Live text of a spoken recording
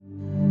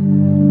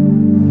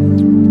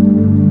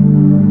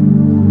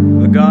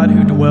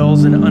who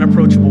dwells in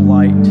unapproachable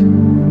light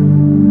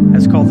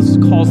has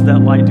caused that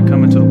light to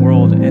come into the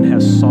world and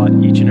has sought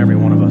each and every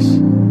one of us.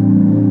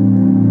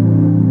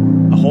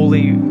 A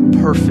holy,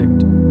 perfect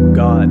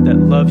God that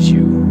loves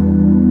you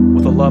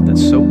with a love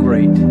that's so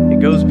great. It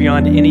goes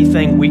beyond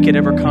anything we could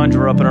ever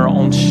conjure up in our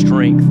own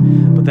strength.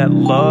 But that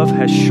love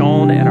has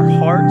shone in our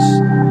hearts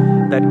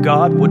that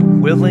God would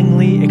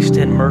willingly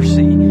extend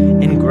mercy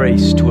and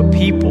grace to a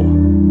people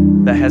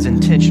that has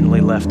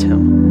intentionally left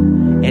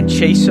him and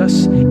chase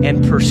us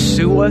and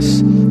pursue us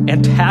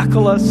and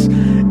tackle us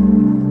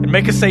and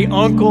make us say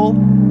uncle,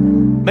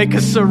 make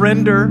us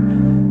surrender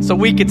so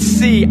we could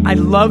see I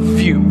love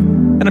you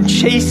and I'm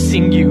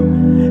chasing you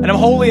and I'm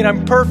holy and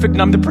I'm perfect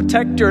and I'm the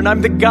protector and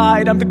I'm the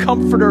guide, I'm the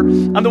comforter,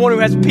 I'm the one who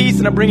has peace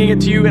and I'm bringing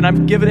it to you and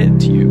I'm giving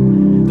it to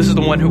you. This is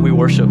the one who we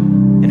worship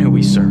and who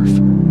we serve.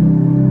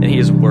 And he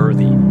is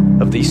worthy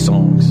of these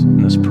songs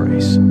and this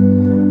praise.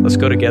 Let's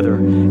go together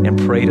and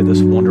pray to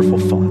this wonderful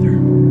Father.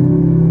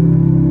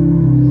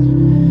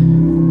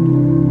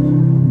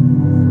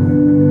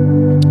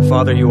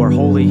 Father, you are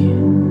holy.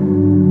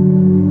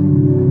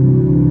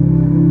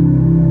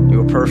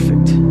 You are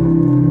perfect.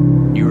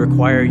 You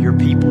require your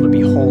people to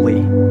be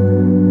holy.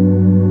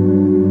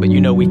 But you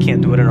know we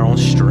can't do it in our own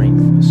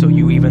strength. So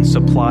you even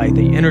supply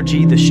the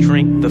energy, the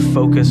strength, the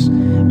focus.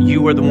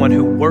 You are the one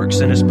who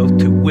works in us both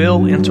to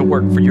will and to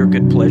work for your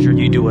good pleasure.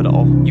 You do it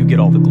all. You get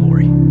all the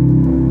glory.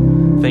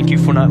 Thank you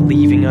for not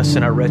leaving us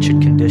in our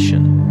wretched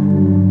condition.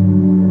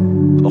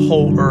 The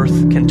whole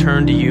earth can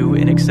turn to you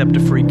and accept a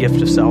free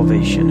gift of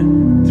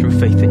salvation through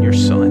faith in your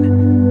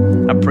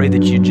Son. I pray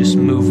that you just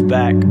move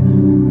back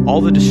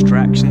all the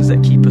distractions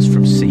that keep us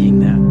from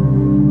seeing that.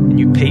 And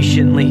you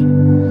patiently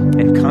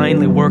and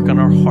kindly work on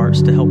our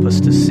hearts to help us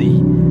to see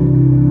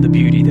the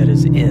beauty that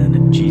is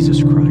in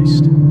Jesus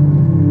Christ.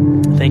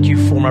 Thank you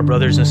for my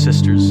brothers and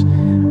sisters.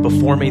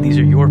 Before me, these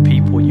are your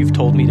people. You've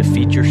told me to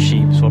feed your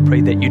sheep. So I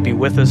pray that you'd be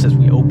with us as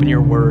we open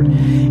your word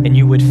and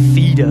you would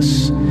feed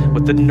us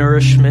with the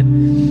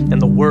nourishment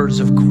and the words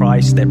of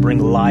Christ that bring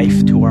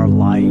life to our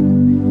light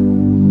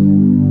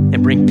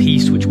and bring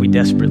peace, which we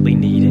desperately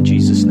need. In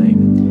Jesus'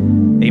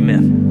 name,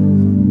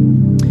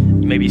 amen.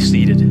 You may be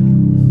seated.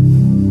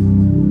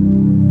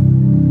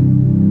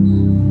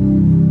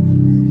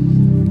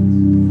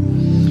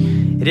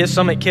 It is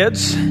Summit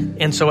Kids,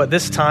 and so at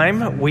this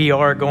time, we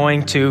are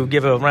going to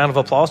give a round of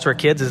applause to our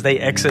kids as they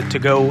exit to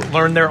go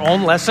learn their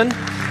own lesson.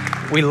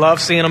 We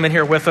love seeing them in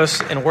here with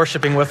us and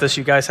worshiping with us.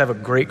 You guys have a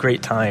great,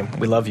 great time.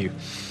 We love you.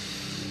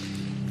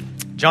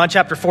 John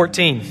chapter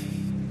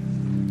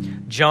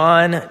 14.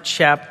 John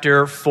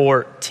chapter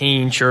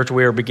 14, church.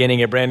 We are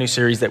beginning a brand new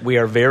series that we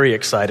are very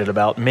excited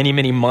about. Many,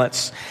 many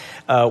months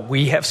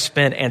we have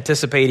spent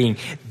anticipating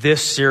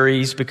this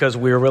series because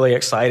we're really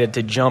excited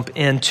to jump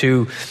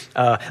into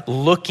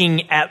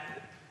looking at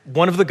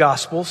one of the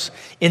Gospels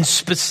in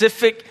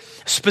specific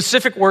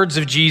words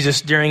of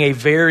Jesus during a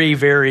very,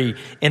 very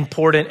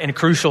important and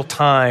crucial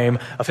time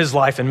of his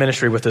life and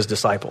ministry with his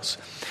disciples.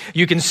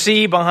 You can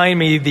see behind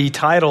me the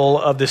title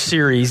of the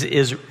series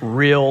is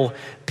Real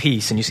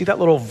Peace. And you see that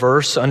little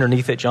verse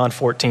underneath it, John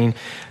 14,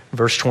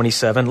 verse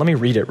 27. Let me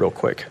read it real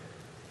quick.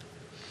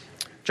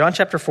 John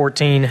chapter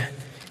 14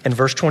 and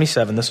verse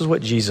 27, this is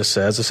what Jesus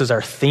says. This is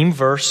our theme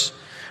verse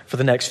for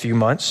the next few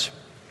months.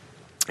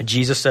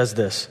 Jesus says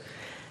this,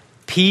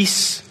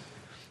 "Peace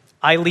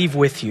I leave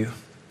with you.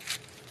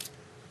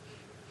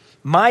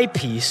 My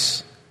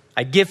peace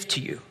I give to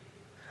you.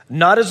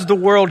 Not as the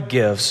world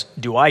gives,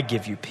 do I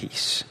give you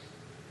peace."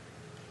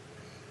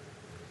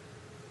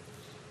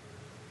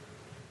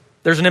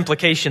 There's an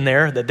implication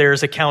there that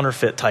there's a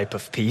counterfeit type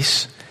of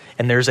peace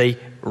and there's a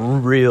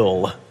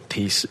real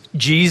peace.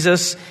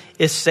 Jesus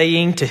is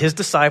saying to his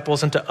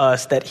disciples and to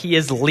us that he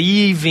is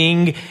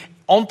leaving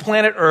on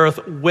planet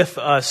Earth with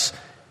us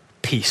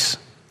peace.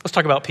 Let's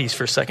talk about peace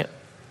for a second.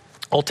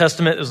 Old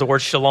Testament is the word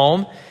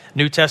shalom.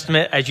 New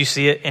Testament, as you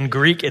see it in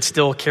Greek, it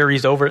still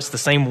carries over. It's the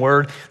same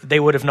word that they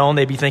would have known.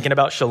 They'd be thinking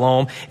about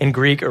shalom. In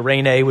Greek,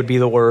 eirene would be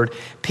the word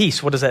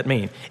peace. What does that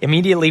mean?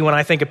 Immediately when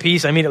I think of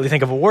peace, I immediately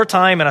think of a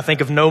wartime and I think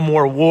of no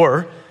more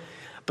war.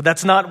 But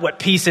that's not what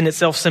peace in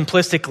itself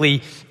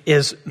simplistically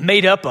is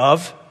made up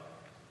of.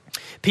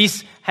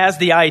 Peace has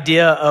the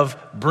idea of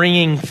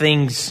bringing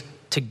things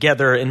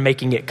together and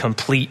making it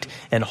complete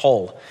and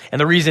whole. And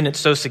the reason it's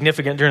so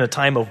significant during a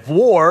time of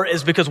war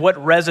is because what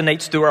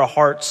resonates through our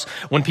hearts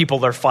when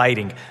people are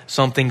fighting?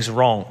 Something's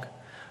wrong.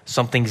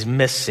 Something's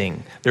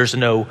missing. There's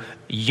no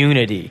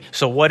unity.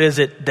 So what is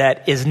it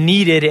that is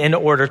needed in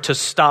order to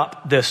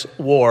stop this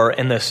war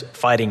and this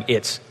fighting?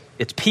 It's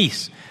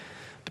peace.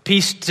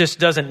 Peace just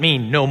doesn't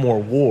mean no more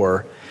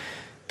war.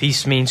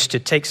 Peace means to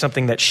take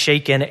something that's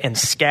shaken and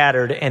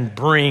scattered and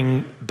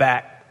bring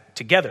back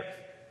together.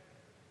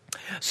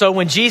 So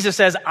when Jesus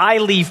says, "I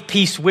leave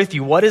peace with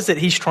you," what is it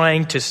he's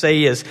trying to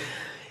say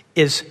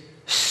is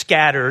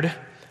scattered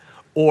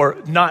or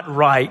not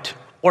right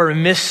or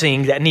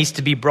missing that needs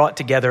to be brought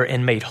together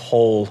and made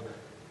whole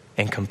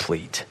and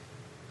complete?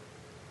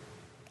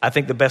 I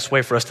think the best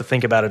way for us to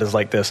think about it is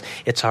like this.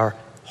 It's our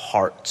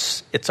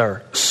hearts. It's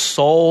our soul.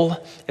 soul,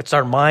 it's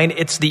our mind,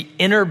 it's the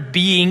inner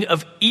being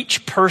of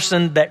each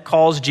person that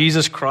calls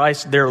Jesus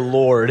Christ their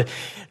Lord,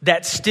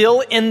 that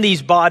still in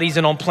these bodies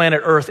and on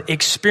planet Earth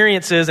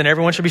experiences, and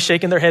everyone should be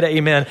shaking their head,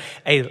 amen,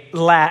 a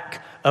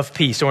lack of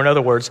peace. Or in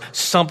other words,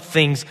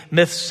 something's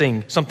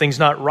missing, something's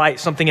not right,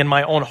 something in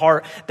my own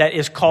heart that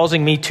is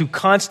causing me to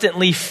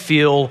constantly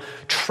feel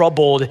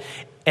troubled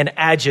and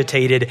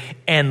agitated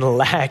and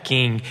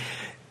lacking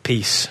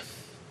peace.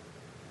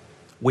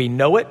 We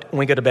know it when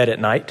we go to bed at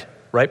night,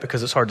 right?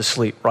 Because it's hard to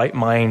sleep, right?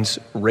 Minds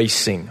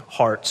racing,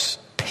 hearts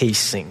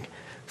pacing,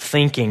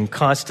 thinking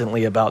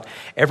constantly about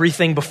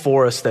everything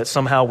before us that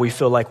somehow we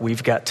feel like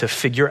we've got to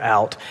figure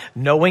out,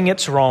 knowing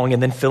it's wrong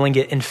and then feeling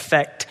it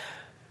infect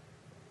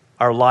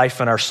our life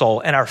and our soul,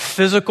 and our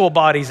physical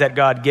bodies that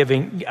God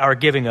are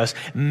giving us,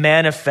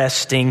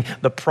 manifesting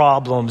the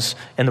problems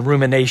and the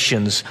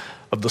ruminations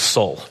of the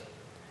soul.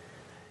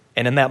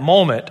 And in that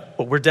moment,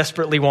 what we're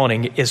desperately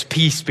wanting is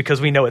peace,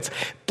 because we know it's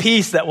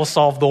peace that will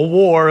solve the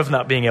war of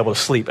not being able to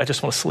sleep. I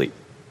just want to sleep.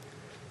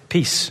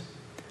 Peace.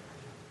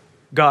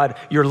 God,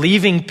 you're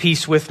leaving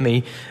peace with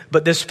me,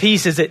 but this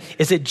peace, is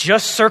it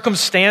just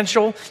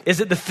circumstantial?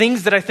 Is it the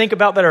things that I think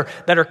about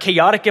that are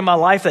chaotic in my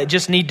life that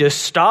just need to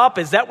stop?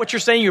 Is that what you're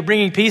saying? You're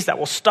bringing peace that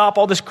will stop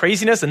all this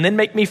craziness and then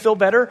make me feel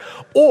better?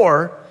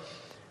 Or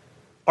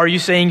are you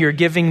saying you're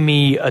giving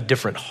me a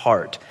different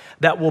heart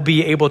that will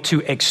be able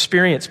to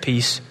experience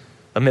peace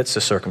amidst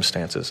the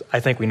circumstances?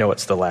 I think we know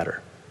it's the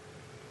latter.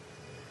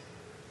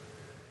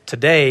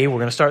 Today, we're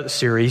going to start the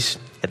series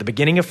at the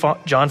beginning of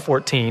John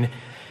 14,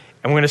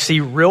 and we're going to see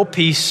real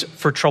peace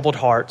for troubled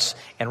hearts.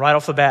 And right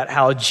off the bat,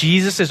 how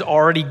Jesus is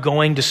already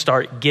going to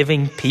start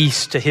giving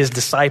peace to his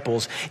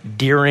disciples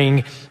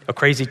during a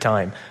crazy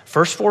time.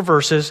 First 4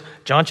 verses,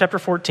 John chapter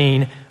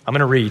 14, I'm going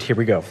to read. Here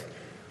we go.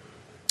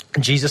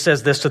 And Jesus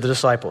says this to the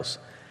disciples: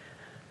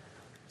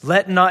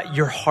 "Let not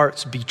your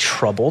hearts be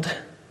troubled.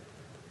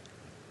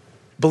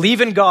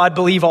 Believe in God,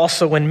 believe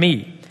also in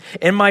me.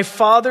 In my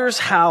Father's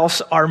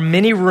house are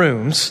many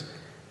rooms.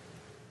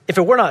 If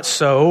it were not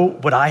so,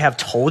 would I have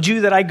told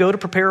you that I go to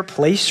prepare a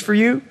place for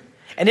you?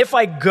 And if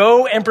I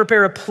go and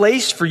prepare a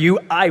place for you,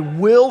 I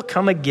will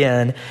come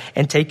again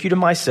and take you to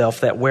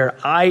myself, that where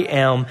I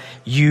am,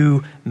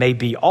 you may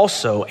be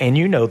also, and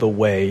you know the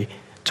way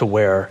to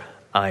where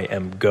I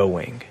am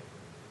going."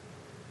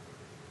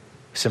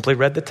 Simply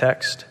read the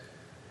text.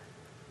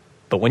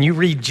 But when you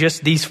read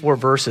just these 4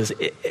 verses,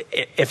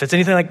 if it's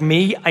anything like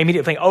me, I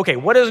immediately think, okay,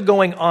 what is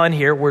going on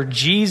here where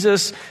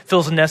Jesus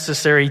feels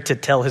necessary to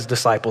tell his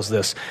disciples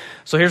this?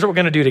 So here's what we're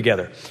going to do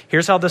together.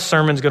 Here's how this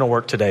sermon's going to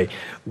work today.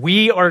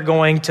 We are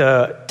going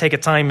to take a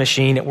time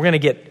machine. We're going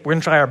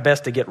to try our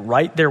best to get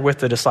right there with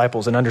the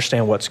disciples and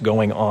understand what's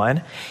going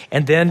on.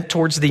 And then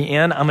towards the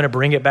end, I'm going to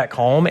bring it back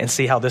home and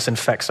see how this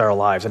infects our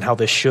lives and how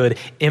this should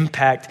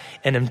impact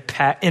and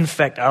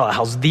infect our lives,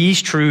 how these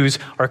truths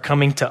are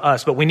coming to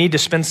us. But we need to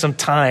spend some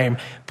time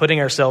putting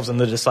ourselves in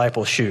the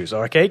disciples' shoes.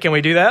 Okay, can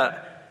we do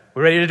that?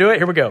 We ready to do it?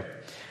 Here we go.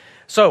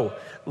 So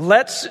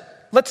let's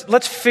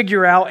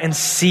figure out and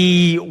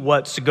see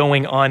what's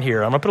going on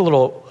here. I'm going to put a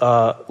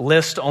little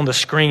list on the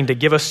screen to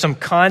give us some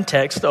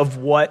context of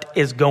what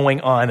is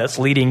going on that's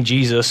leading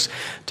Jesus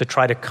to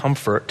try to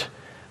comfort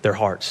their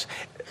hearts,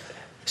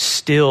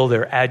 still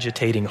their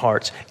agitating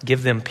hearts,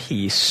 give them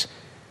peace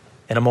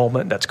in a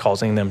moment that's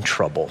causing them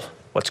trouble.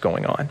 What's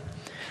going on?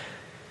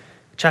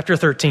 Chapter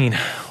 13,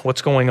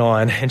 what's going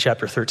on in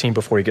chapter 13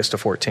 before he gets to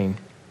 14?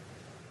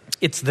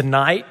 It's the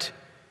night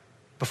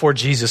before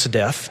Jesus'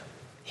 death.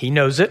 He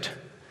knows it,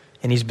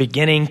 and he's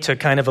beginning to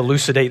kind of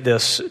elucidate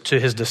this to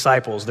his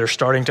disciples. They're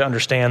starting to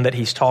understand that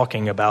he's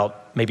talking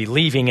about maybe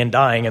leaving and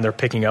dying, and they're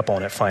picking up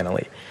on it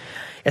finally.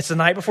 It's the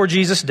night before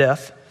Jesus'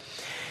 death.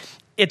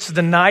 It's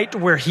the night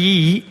where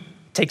he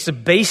takes a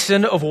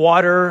basin of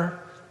water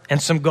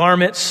and some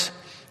garments.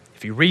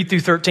 If you read through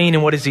 13,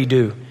 and what does he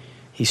do?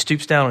 He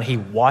stoops down and he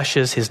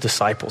washes his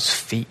disciples'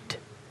 feet.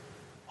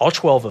 All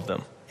 12 of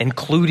them,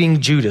 including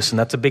Judas. And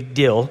that's a big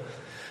deal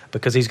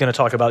because he's going to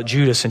talk about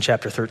Judas in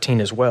chapter 13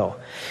 as well.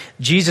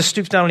 Jesus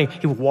stoops down and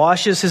he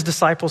washes his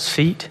disciples'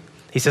 feet.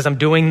 He says, I'm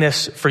doing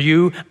this for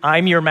you.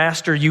 I'm your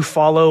master. You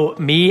follow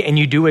me and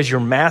you do as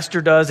your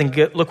master does. And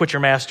look what your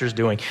master's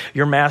doing.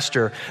 Your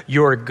master,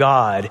 your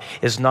God,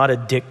 is not a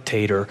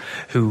dictator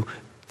who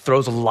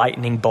throws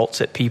lightning bolts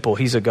at people.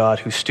 He's a God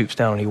who stoops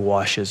down and he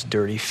washes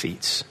dirty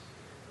feet.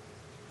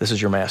 This is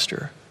your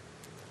master.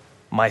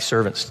 My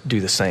servants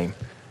do the same.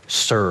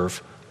 Serve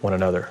one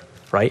another,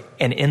 right?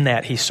 And in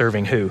that, he's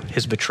serving who?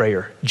 His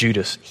betrayer,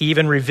 Judas. He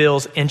even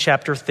reveals in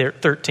chapter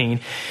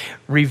 13,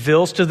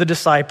 reveals to the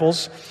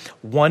disciples,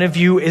 one of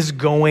you is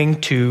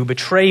going to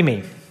betray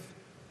me.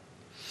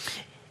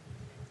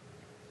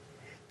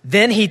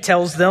 Then he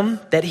tells them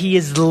that he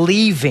is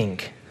leaving,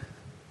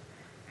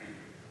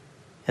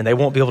 and they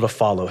won't be able to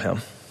follow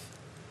him.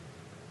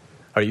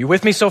 Are you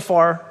with me so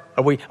far?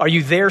 Are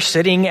you there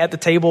sitting at the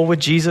table with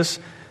Jesus?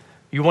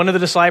 You one of the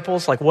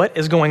disciples? Like, what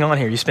is going on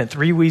here? You spent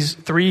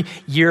 3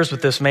 years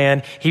with this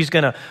man. He's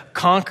going to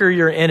conquer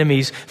your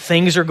enemies.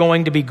 Things are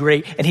going to be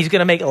great. And he's going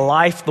to make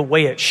life the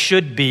way it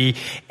should be.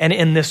 And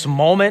in this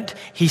moment,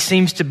 he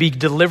seems to be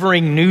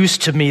delivering news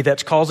to me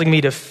that's causing me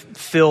to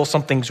feel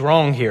something's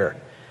wrong here.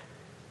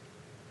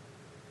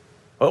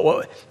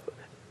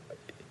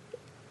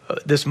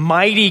 This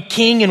mighty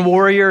king and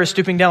warrior is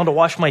stooping down to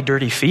wash my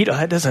dirty feet.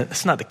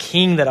 It's not the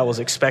king that I was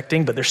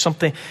expecting, but there's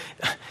something.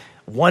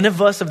 One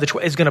of us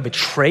is going to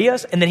betray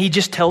us, and then he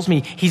just tells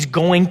me he's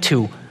going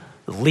to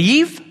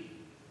leave.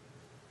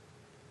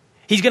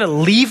 He's going to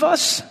leave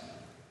us. I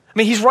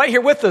mean, he's right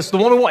here with us. The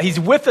one we want. He's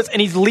with us,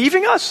 and he's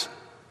leaving us.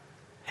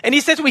 And he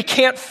says we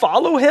can't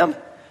follow him.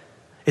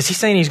 Is he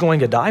saying he's going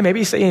to die? Maybe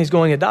he's saying he's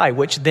going to die,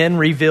 which then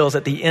reveals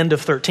at the end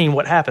of 13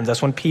 what happens.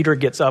 That's when Peter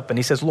gets up and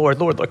he says, Lord,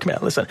 look, come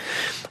on, listen.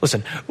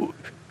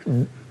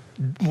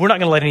 We're not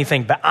going to let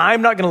anything bad.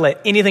 I'm not going to let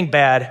anything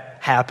bad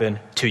happen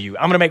to you.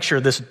 I'm going to make sure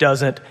this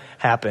doesn't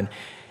happen.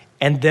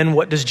 And then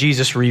what does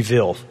Jesus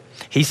reveal?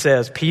 He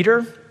says,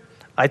 Peter,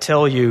 I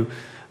tell you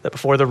that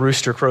before the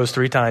rooster crows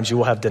 3 times,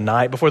 you have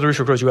denied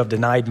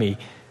me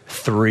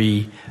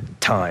 3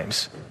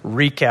 times.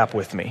 Recap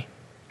with me.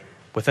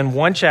 Within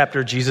 1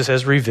 chapter, Jesus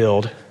has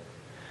revealed,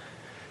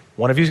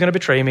 one of you is going to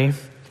betray me.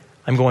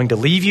 I'm going to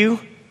leave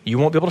you. You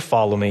won't be able to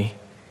follow me.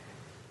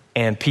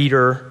 And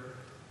Peter,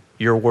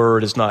 your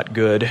word is not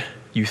good.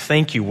 You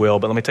think you will,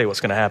 but let me tell you what's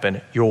going to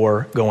happen.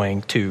 You're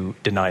going to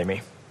deny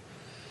me.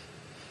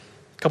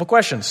 A couple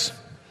questions.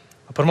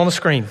 I'll put them on the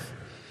screen.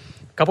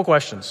 A couple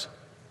questions.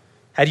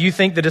 How do you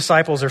think the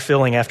disciples are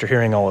feeling after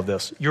hearing all of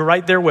this? You're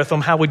right there with them.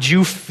 How would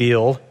you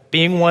feel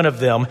being one of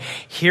them,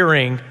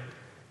 hearing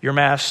your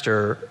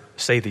master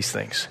say these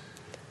things?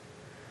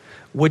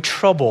 Would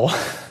trouble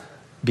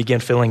begin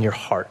filling your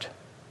heart?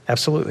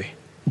 Absolutely.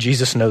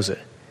 Jesus knows it.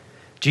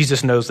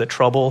 Jesus knows that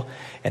trouble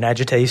and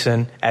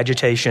agitation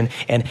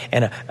and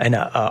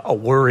a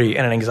worry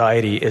and an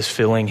anxiety is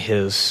filling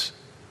his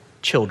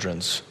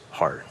children's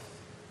heart.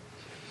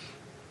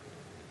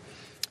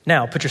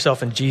 Now, put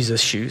yourself in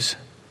Jesus' shoes.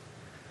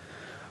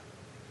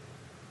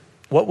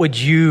 What would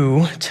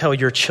you tell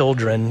your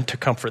children to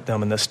comfort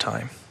them in this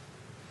time?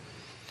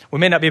 We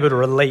may not be able to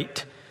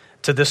relate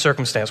to this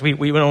circumstance. We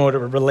don't know how to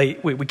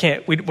relate. We're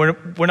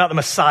not the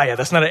Messiah.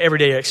 That's not an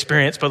everyday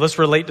experience, but let's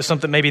relate to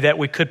something maybe that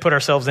we could put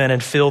ourselves in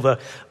and feel the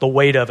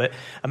weight of it.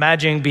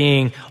 Imagine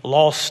being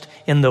lost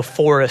in the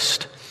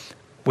forest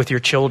with your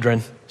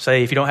children.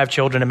 Say, if you don't have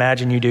children,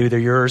 imagine you do. They're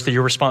yours. They're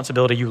your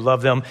responsibility. You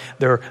love them.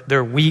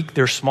 They're weak.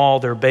 They're small.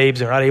 They're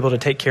babes. They're not able to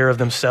take care of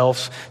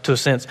themselves to a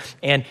sense.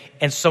 And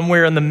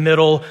somewhere in the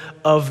middle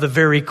of the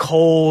very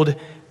cold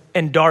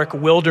and dark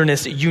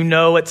wilderness, you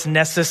know it's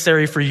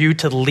necessary for you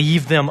to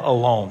leave them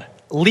alone.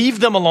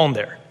 Leave them alone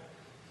there.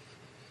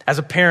 As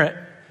a parent,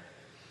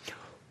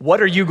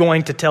 what are you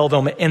going to tell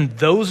them in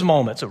those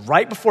moments,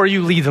 right before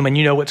you leave them and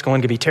you know it's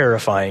going to be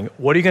terrifying?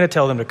 What are you going to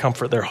tell them to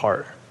comfort their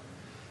heart?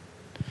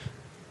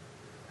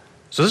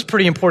 So this is a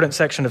pretty important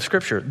section of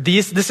Scripture.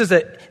 This is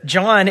that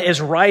John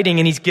is writing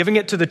and he's giving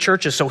it to the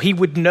churches so he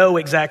would know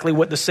exactly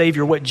what the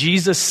Savior, what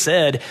Jesus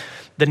said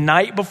the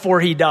night before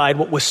he died,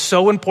 what was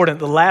so important,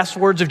 the last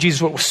words of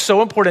Jesus, what was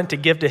so important to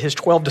give to his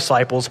 12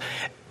 disciples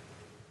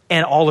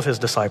and all of his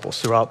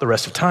disciples throughout the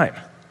rest of time.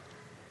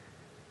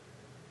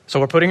 So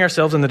we're putting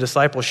ourselves in the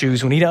disciples'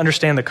 shoes. We need to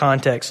understand the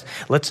context.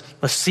 Let's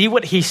see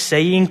what he's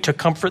saying to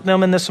comfort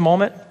them in this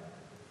moment,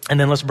 and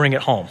then let's bring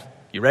it home.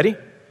 You ready?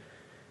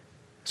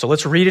 So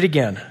let's read it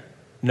again.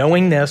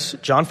 Knowing this,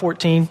 John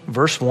 14,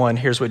 verse 1,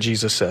 here's what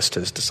Jesus says to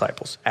his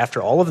disciples.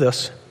 After all of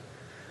this,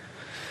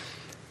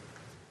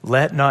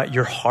 let not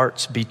your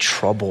hearts be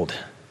troubled.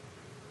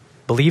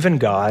 Believe in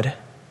God.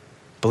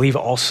 Believe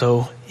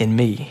also in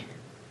me.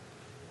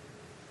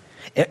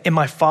 In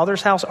my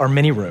Father's house are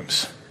many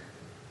rooms.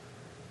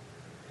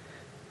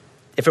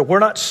 If it were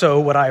not so,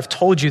 would I have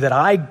told you that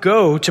I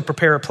go to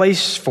prepare a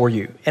place for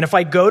you? And if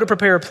I go to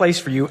prepare a place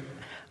for you,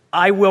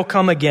 I will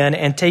come again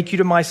and take you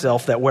to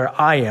myself, that where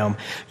I am,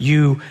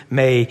 you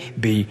may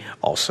be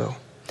also.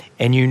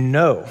 And you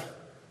know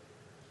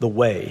the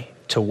way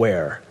to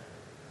where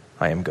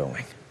I am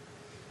going.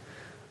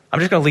 I'm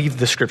just going to leave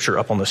the scripture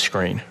up on the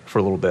screen for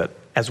a little bit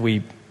as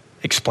we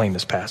explain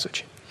this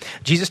passage.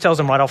 Jesus tells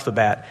them right off the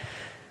bat,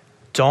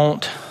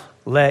 don't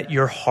let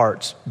your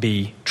hearts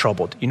be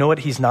troubled. You know what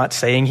he's not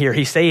saying here?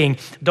 He's saying,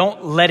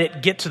 don't let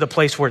it get to the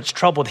place where it's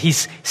troubled.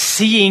 He's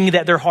seeing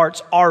that their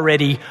hearts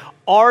already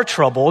are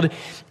troubled,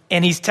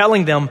 and he's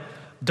telling them,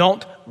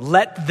 don't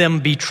let them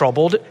be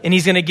troubled, and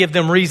he's going to give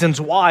them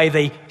reasons why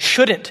they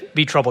shouldn't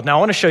be troubled. Now, I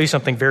want to show you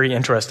something very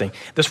interesting.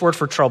 This word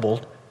for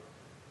troubled,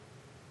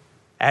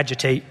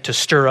 agitate, to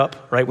stir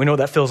up, right? We know what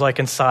that feels like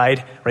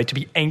inside, right? To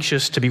be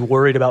anxious, to be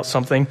worried about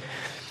something.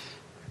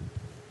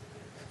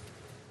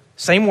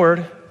 Same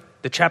word,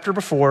 the chapter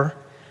before,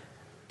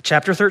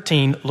 chapter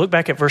 13. Look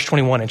back at verse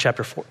 21 in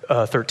chapter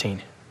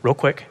 13, real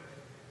quick.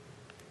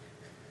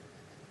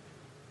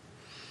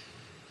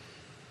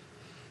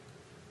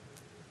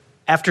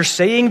 After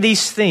saying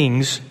these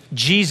things,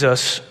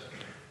 Jesus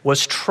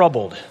was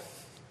troubled.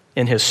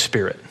 in his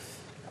spirit.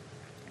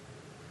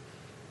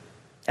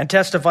 And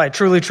testify,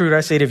 truly, truly,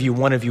 I say to you,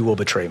 one of you will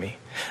betray me.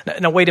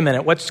 Now, wait a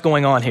minute. What's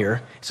going on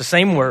here? It's the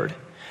same word.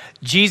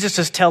 Jesus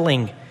is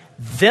telling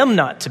them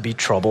not to be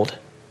troubled.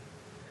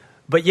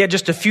 But yet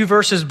just a few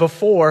verses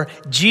before,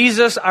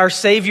 Jesus, our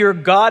Savior,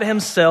 God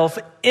himself,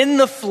 in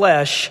the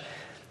flesh,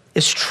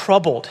 is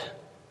troubled.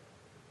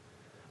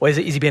 Is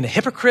he being a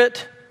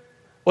hypocrite?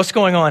 What's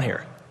going on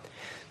here?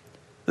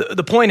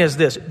 The point is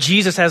this: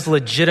 Jesus has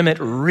legitimate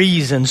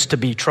reasons to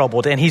be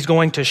troubled, and he's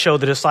going to show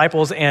the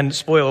disciples and,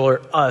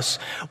 spoiler, us,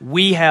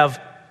 we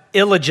have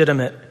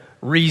illegitimate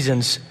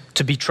reasons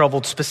to be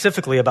troubled,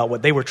 specifically about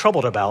what they were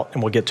troubled about,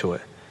 and we'll get to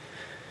it.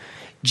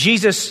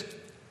 Jesus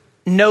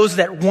knows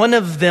that one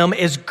of them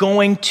is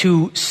going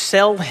to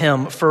sell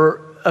him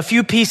for a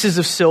few pieces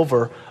of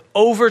silver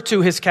over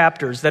to his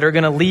captors that are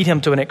going to lead him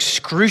to an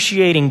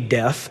excruciating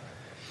death.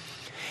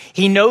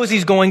 He knows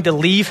he's going to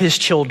leave his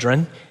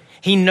children.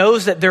 He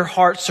knows that their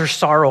hearts are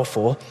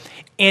sorrowful.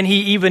 And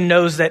he even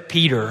knows that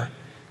Peter,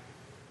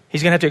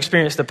 he's going to have to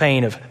experience the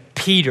pain of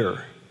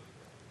Peter,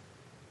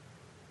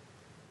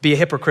 be a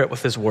hypocrite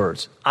with his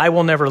words. I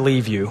will never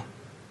leave you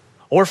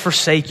or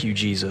forsake you,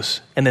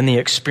 Jesus. And then the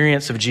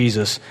experience of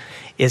Jesus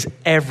is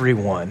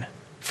everyone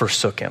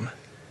forsook him.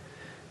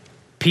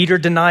 Peter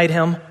denied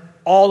him.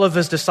 All of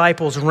his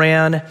disciples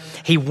ran.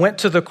 He went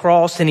to the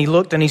cross and he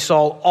looked and he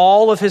saw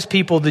all of his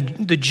people, the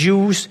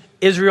Jews,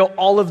 Israel,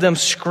 all of them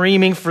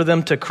screaming for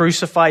them to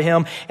crucify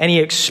him. And he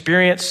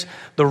experienced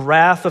the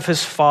wrath of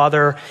his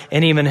Father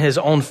and even his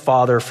own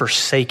Father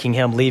forsaking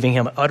him, leaving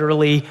him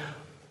utterly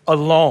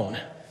alone.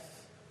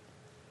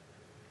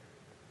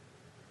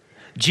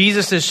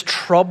 Jesus is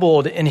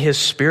troubled in his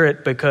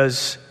spirit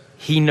because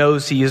he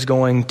knows he is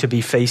going to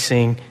be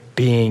facing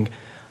being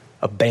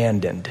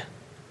abandoned.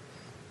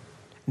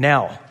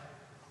 Now,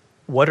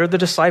 what are the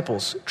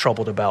disciples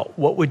troubled about?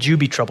 What would you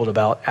be troubled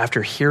about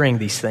after hearing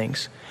these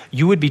things?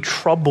 You would be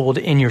troubled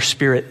in your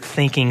spirit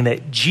thinking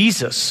that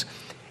Jesus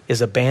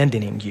is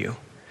abandoning you,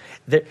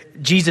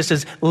 that Jesus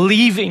is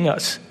leaving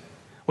us,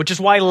 which is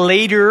why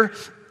later,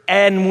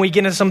 and when we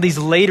get into some of these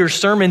later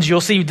sermons, you'll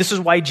see this is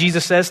why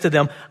Jesus says to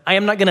them, I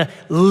am not going to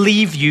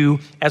leave you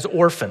as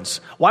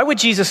orphans. Why would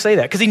Jesus say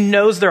that? Because he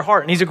knows their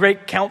heart and he's a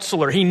great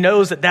counselor. He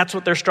knows that that's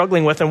what they're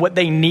struggling with, and what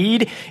they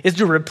need is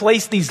to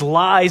replace these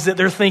lies that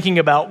they're thinking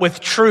about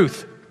with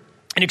truth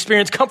and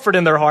experience comfort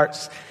in their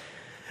hearts.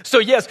 So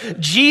yes,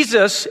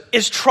 Jesus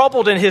is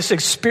troubled in his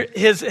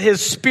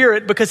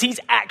spirit because he's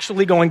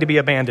actually going to be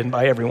abandoned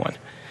by everyone.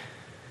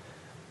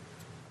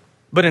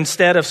 But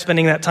instead of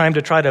spending that time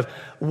to try to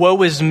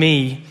woe is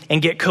me and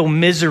get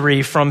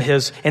commisery from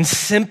his and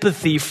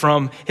sympathy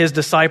from his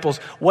disciples,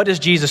 what does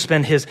Jesus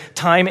spend his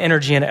time,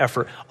 energy, and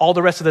effort all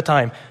the rest of the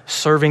time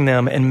serving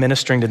them and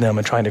ministering to them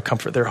and trying to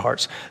comfort their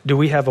hearts? Do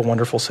we have a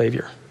wonderful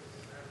Savior?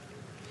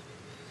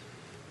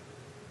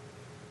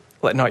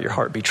 Let not your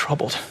heart be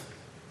troubled.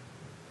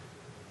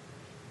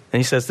 And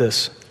he says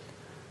this,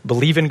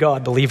 believe in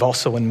God, believe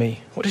also in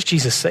me. What is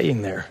Jesus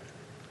saying there?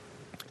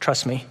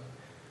 Trust me.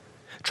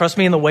 Trust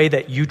me in the way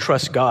that you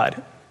trust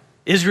God.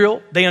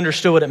 Israel, they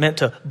understood what it meant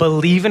to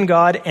believe in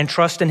God and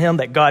trust in him,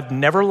 that God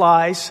never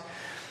lies,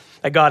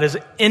 that God is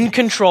in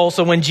control.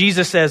 So when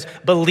Jesus says,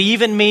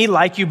 believe in me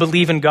like you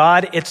believe in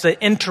God, it's an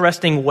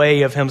interesting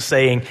way of him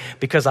saying,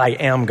 because I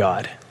am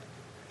God.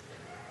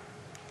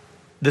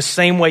 The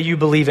same way you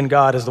believe in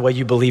God is the way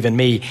you believe in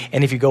me.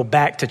 And if you go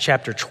back to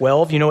chapter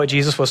 12, you know what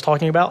Jesus was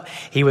talking about?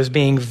 He was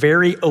being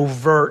very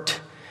overt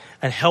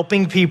and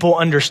helping people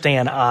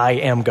understand I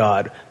am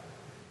God.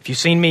 If you've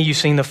seen me, you've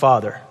seen the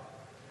Father.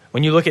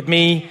 When you look at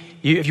me,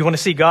 if you want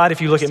to see God, if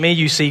you look at me,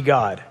 you see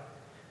God.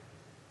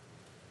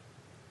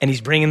 And he's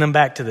bringing them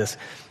back to this.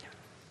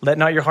 Let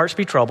not your hearts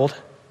be troubled.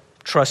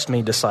 Trust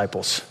me,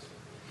 disciples.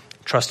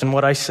 Trust in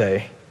what I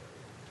say.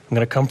 I'm going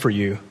to comfort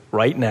you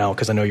right now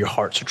because I know your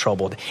hearts are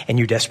troubled and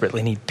you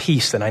desperately need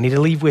peace that I need to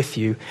leave with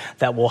you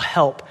that will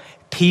help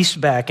peace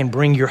back and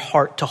bring your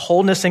heart to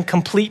wholeness and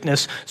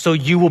completeness so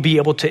you will be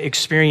able to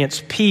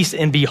experience peace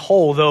and be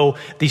whole, though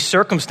these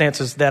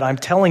circumstances that I'm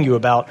telling you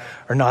about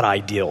are not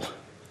ideal.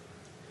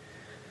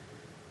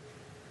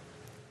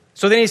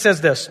 So then he says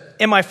this,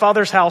 in my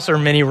Father's house are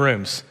many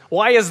rooms.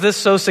 Why is this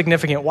so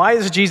significant? Why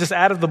is Jesus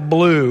out of the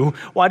blue?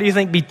 Why do you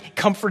think be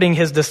comforting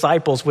his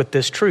disciples with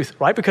this truth?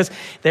 Right? Because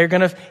they're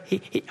going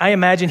to, I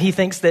imagine he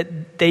thinks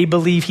that they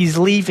believe he's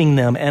leaving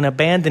them and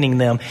abandoning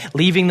them,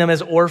 leaving them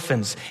as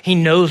orphans. He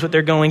knows what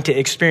they're going to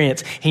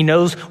experience. He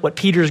knows what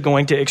Peter's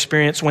going to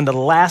experience when the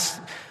last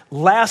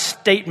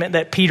statement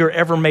that Peter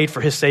ever made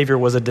for his Savior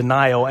was a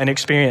denial and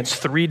experienced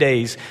 3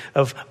 days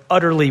of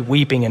utterly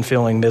weeping and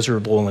feeling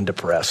miserable and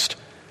depressed.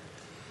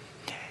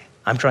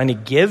 I'm trying to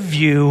give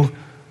you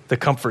the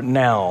comfort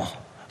now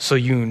so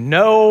you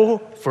know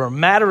for a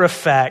matter of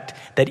fact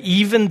that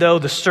even though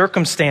the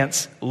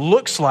circumstance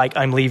looks like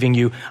I'm leaving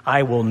you,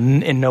 I will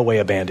in no way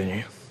abandon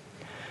you.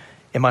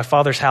 In my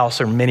Father's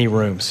house are many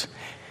rooms.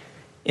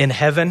 In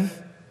heaven,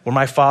 where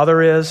my Father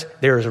is,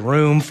 there is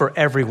room for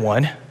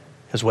everyone,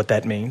 is what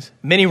that means.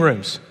 Many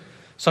rooms.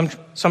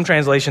 Some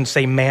translations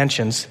say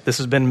mansions. This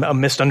has been a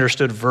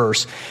misunderstood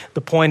verse.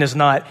 The point is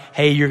not,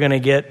 hey, you're going to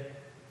get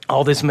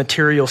all this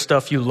material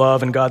stuff you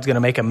love and God's going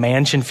to make a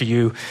mansion for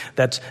you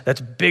that's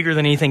bigger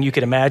than anything you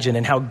could imagine,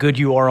 and how good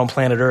you are on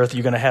planet Earth.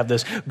 You're going to have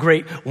this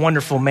great,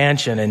 wonderful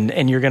mansion,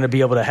 and you're going to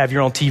be able to have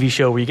your own TV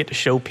show where you get to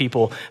show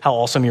people how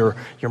awesome your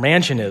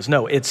mansion is.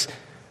 No,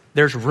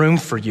 there's room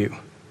for you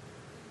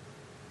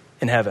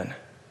in heaven.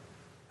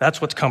 That's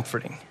what's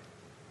comforting.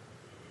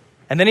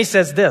 And then he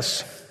says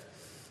this,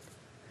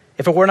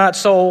 if it were not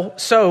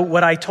so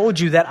what I told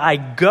you that I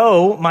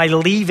go, my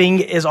leaving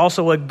is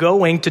also a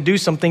going to do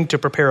something to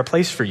prepare a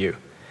place for you.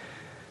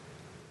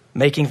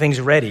 Making things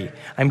ready.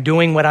 I'm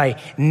doing what I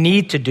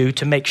need to do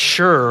to make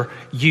sure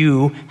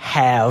you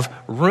have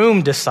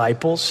room,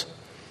 disciples.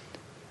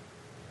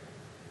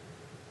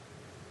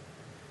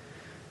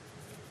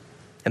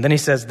 And then he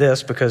says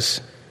this,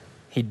 because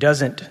he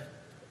doesn't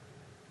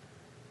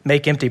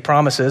make empty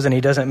promises, and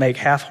he doesn't make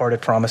half-hearted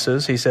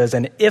promises. He says,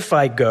 and if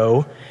I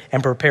go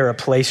and prepare a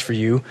place for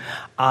you,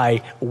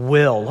 I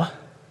will,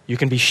 you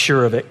can be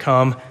sure of it,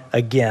 come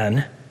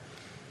again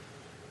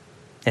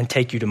and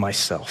take you to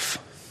myself.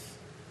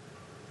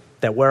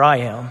 That where I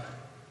am,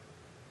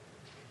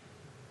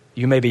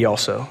 you may be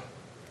also.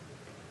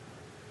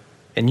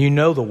 And you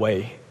know the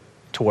way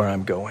to where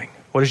I'm going.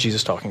 What is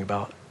Jesus talking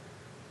about?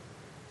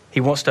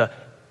 He wants to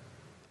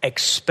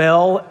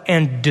expel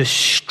and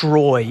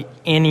destroy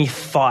any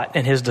thought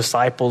in his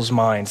disciples'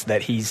 minds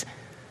that he's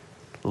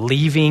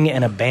leaving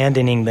and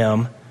abandoning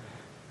them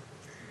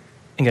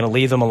and going to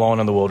leave them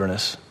alone in the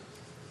wilderness.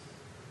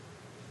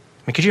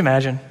 I mean, could you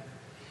imagine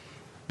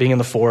being in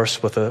the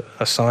forest with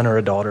a son or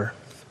a daughter,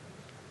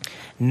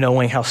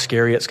 knowing how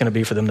scary it's going to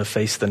be for them to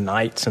face the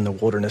nights in the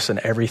wilderness and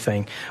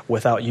everything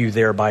without you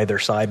there by their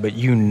side, but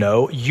you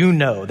know,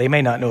 they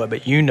may not know it,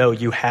 but you know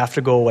you have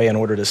to go away in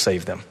order to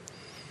save them.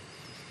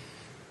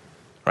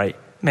 Right?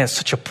 Man, it's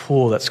such a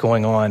pull that's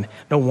going on.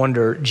 No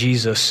wonder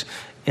Jesus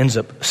ends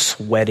up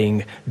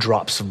sweating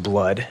drops of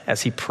blood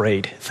as he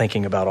prayed,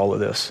 thinking about all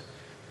of this.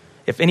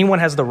 If anyone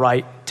has the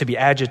right to be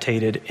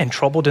agitated and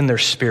troubled in their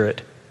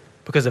spirit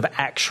because of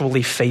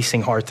actually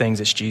facing hard things,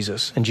 it's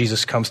Jesus. And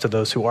Jesus comes to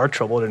those who are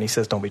troubled and he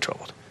says, don't be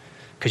troubled,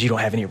 because you don't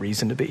have any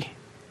reason to be.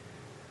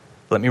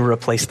 Let me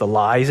replace the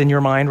lies in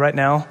your mind right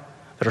now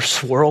that are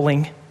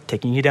swirling,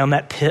 taking you down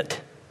that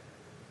pit.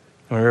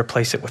 And we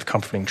replace it with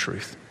comforting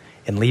truth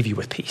and leave you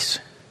with peace.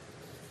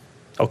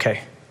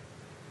 Okay.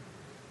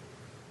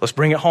 Let's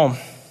bring it home.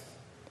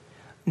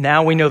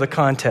 Now we know the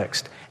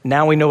context.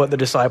 Now we know what the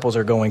disciples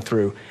are going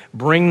through.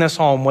 Bring this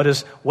home. What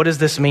does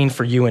this mean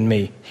for you and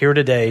me here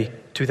today,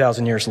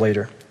 2,000 years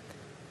later?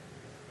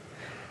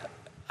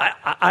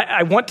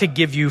 I want to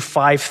give you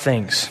 5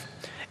 things.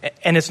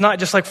 And it's not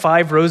just like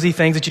 5 rosy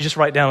things that you just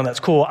write down and that's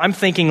cool. I'm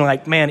thinking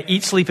like, man,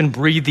 eat, sleep, and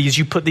breathe these.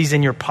 You put these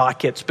in your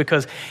pockets,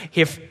 because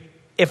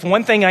if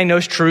one thing I know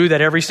is true that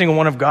every single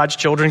one of God's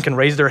children can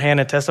raise their hand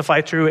and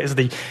testify to, is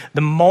the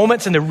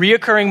moments and the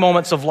reoccurring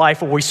moments of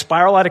life where we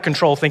spiral out of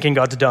control thinking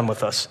God's done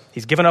with us.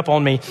 He's given up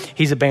on me.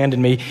 He's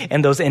abandoned me.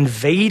 And those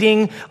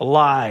invading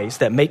lies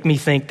that make me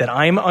think that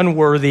I'm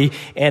unworthy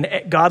and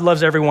God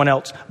loves everyone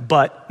else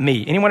but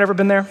me. Anyone ever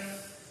been there?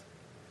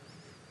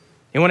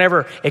 Anyone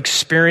ever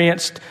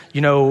experienced,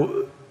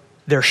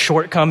 their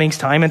shortcomings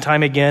time and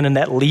time again, and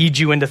that leads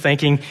you into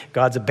thinking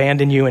God's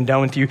abandoned you and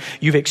done with you?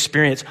 You've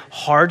experienced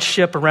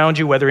hardship around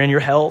you, whether in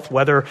your health,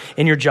 whether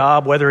in your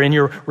job, whether in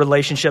your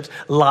relationships.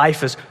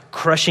 Life is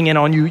crushing in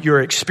on you. You're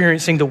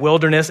experiencing the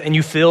wilderness and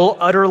you feel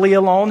utterly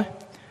alone.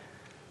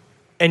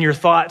 And your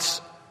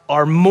thoughts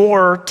are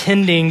more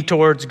tending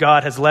towards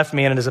God has left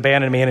me and has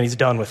abandoned me and he's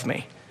done with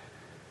me.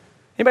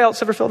 Anybody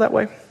else ever feel that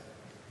way?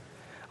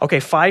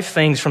 Okay, 5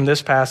 things from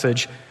this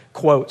passage,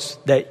 quotes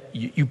that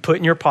you put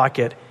in your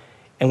pocket.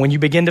 And when you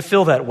begin to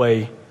feel that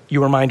way,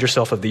 you remind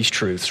yourself of these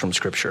truths from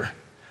Scripture.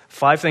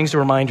 5 things to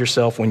remind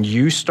yourself when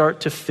you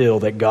start to feel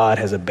that God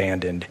has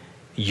abandoned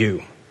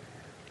you.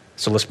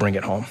 So let's bring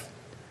it home.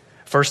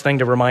 First thing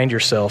to remind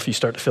yourself you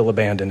start to feel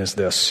abandoned is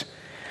this: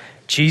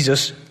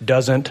 Jesus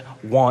doesn't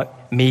want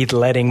me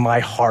letting my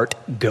heart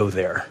go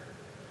there.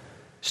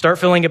 Start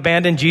feeling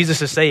abandoned.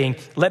 Jesus is saying,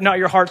 let not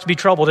your hearts be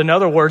troubled. In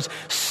other words,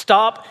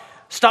 stop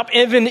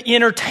even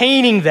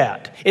entertaining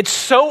that. It's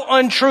so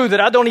untrue that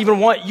I don't even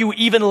want you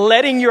even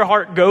letting your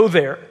heart go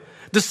there.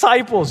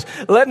 Disciples,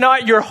 let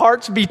not your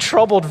hearts be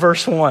troubled,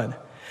 verse 1.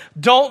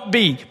 Don't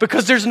be,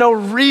 because there's no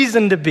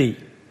reason to be.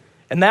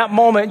 And that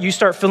moment you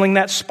start feeling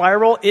that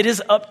spiral, it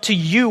is up to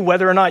you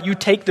whether or not you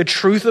take the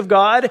truth of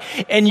God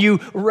and you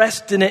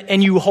rest in it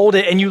and you hold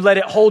it and you let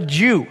it hold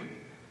you.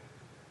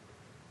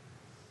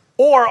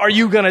 Or are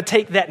you going to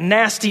take that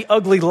nasty,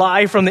 ugly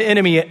lie from the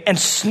enemy and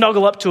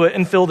snuggle up to it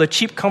and feel the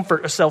cheap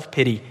comfort of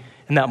self-pity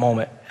in that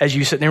moment as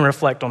you sit there and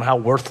reflect on how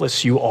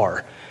worthless you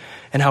are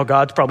and how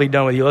God's probably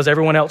done with you as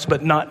everyone else,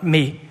 but not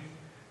me?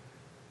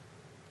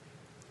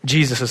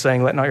 Jesus is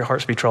saying, let not your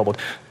hearts be troubled.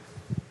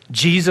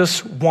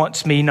 Jesus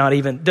wants me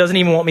doesn't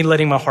even want me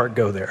letting my heart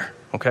go there,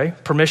 okay?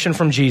 Permission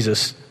from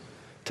Jesus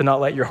to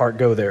not let your heart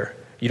go there.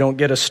 You don't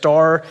get a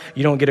star,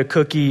 you don't get a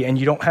cookie, and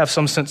you don't have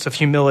some sense of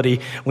humility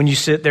when you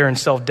sit there and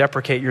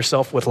self-deprecate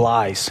yourself with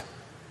lies.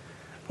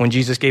 When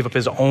Jesus gave up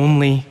his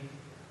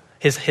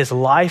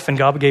life, and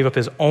God gave up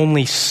his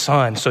only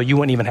son so you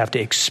wouldn't even have to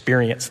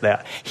experience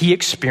that. He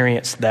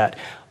experienced that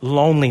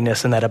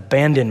loneliness and that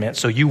abandonment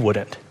so you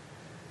wouldn't.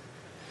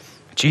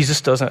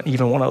 Jesus doesn't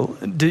even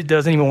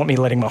want me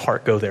letting my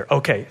heart go there.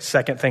 Okay,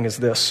 second thing is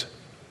this.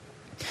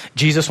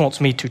 Jesus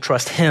wants me to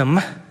trust him,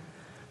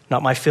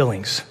 not my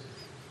feelings.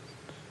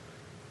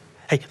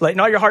 Hey, let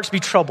not your hearts be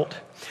troubled.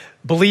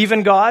 Believe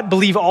in God,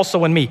 believe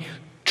also in me.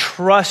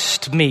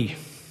 Trust me.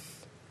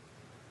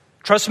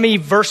 Trust me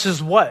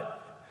versus what?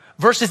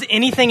 Versus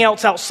anything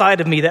else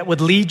outside of me that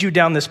would lead you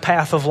down this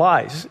path of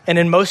lies. And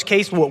in most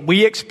cases, what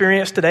we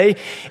experience today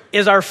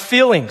is our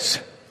feelings.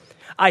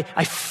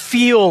 I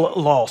feel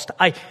lost.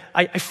 I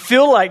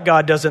feel like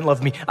God doesn't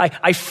love me.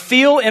 I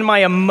feel in my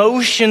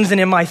emotions and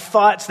in my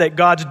thoughts that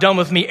God's done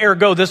with me.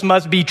 Ergo, this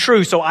must be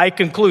true. So I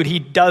conclude he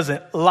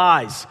doesn't.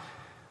 Lies.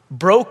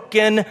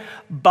 Broken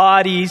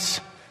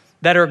bodies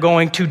that are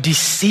going to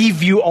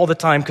deceive you all the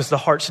time because the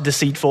heart's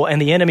deceitful,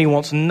 and the enemy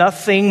wants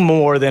nothing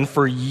more than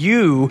for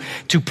you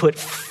to put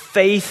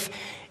faith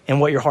in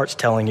what your heart's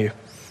telling you.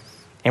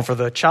 And for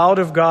the child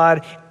of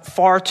God,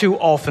 far too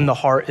often the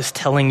heart is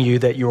telling you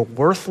that you're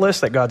worthless,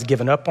 that God's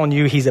given up on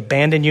you, he's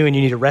abandoned you, and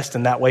you need to rest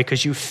in that way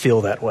because you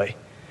feel that way.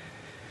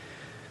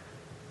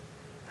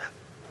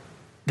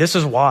 This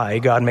is why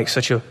God makes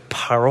such a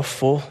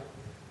powerful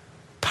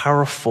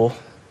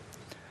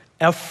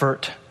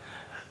effort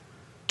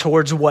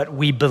towards what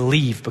we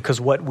believe, because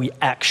what we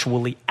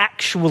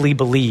actually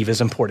believe is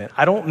important.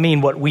 I don't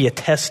mean what we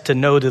attest to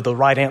know that the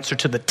right answer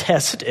to the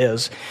test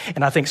is.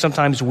 And I think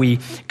sometimes we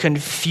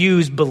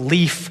confuse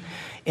belief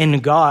in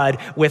God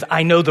with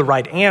I know the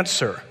right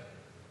answer.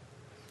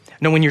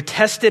 No, when you're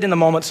tested in the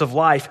moments of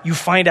life, you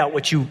find out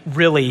what you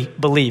really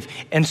believe.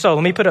 And so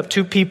let me put up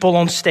two people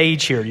on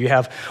stage here. You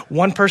have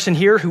one person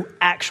here who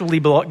actually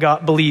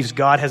believes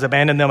God has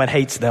abandoned them and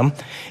hates them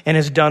and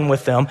is done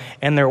with them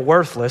and they're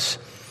worthless.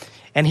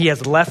 And he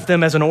has left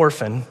them as an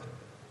orphan.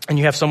 And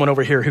you have someone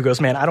over here who goes,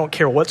 man, I don't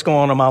care what's going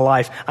on in my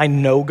life. I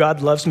know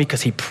God loves me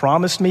because he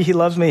promised me he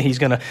loves me. He's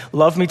going to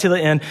love me to the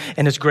end,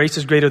 and his grace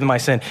is greater than my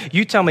sin.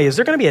 You tell me, is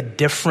there going to be a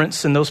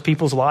difference in those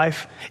people's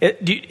life?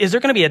 Is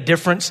there going to be a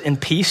difference in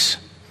peace?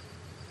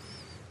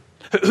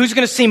 Who's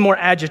going to seem more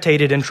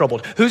agitated and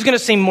troubled? Who's going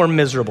to seem more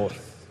miserable?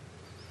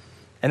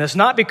 And it's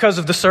not because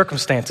of the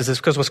circumstances. It's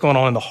because of what's going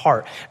on in the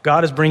heart.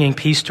 God is bringing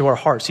peace to our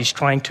hearts. He's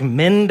trying to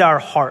mend our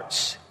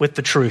hearts with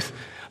the truth.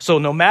 So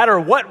no matter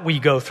what we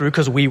go through,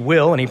 because we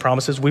will, and he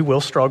promises we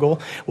will struggle,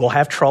 we'll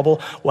have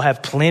trouble, we'll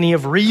have plenty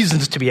of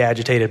reasons to be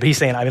agitated. But he's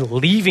saying, I'm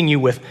leaving you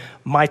with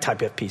my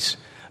type of peace,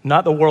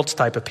 not the world's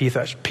type of peace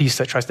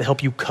that tries to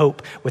help you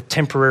cope with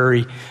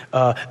temporary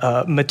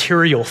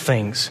material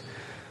things.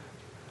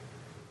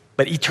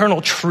 But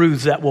eternal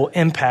truths that will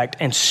impact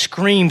and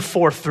scream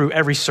forth through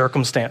every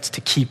circumstance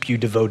to keep you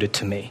devoted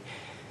to me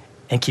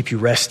and keep you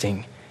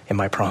resting in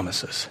my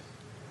promises.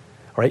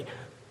 All right?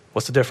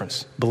 What's the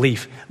difference?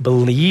 Belief.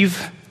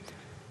 Believe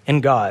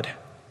in God.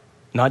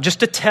 Not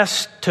just a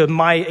test to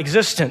my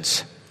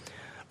existence,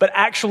 but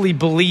actually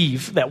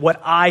believe that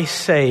what I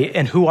say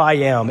and who I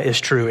am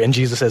is true. And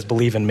Jesus says,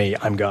 believe in me,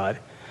 I'm God.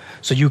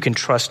 So you can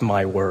trust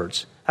my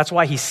words. That's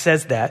why he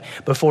says that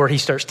before he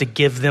starts to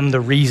give them the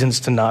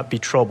reasons to not be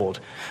troubled.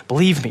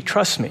 Believe me,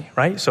 trust me,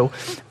 right? So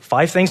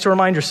 5 things to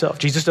remind yourself.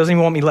 Jesus doesn't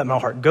even want me to let my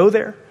heart go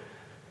there.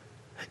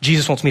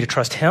 Jesus wants me to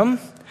trust him,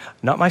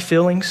 not my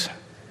feelings.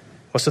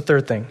 What's the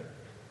third thing?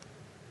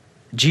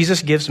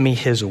 Jesus gives me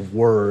his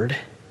word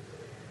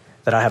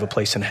that I have a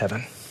place in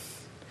heaven.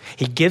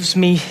 He gives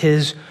me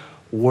his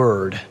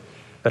word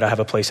that I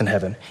have a place in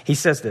heaven. He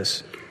says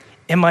this,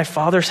 in my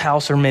Father's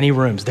house are many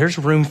rooms. There's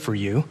room for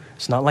you.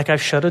 It's not like I've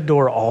shut a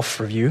door off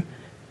for you.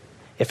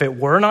 If it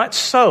were not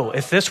so,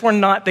 if this were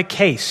not the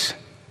case,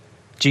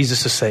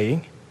 Jesus is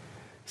saying, he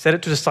said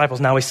it to disciples,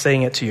 now he's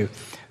saying it to you.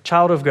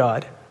 Child of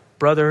God,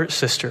 brother,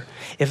 sister,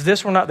 if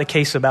this were not the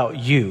case about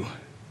you,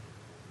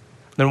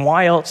 then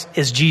why else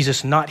is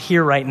Jesus not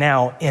here right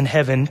now in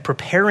heaven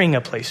preparing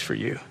a place for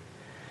you?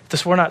 If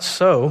this were not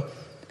so,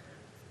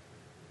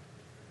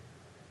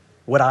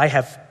 would I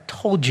have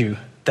told you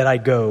that I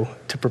go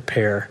to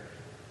prepare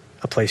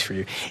a place for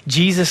you?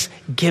 Jesus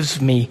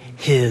gives me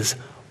his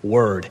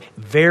word.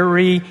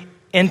 Very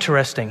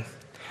interesting,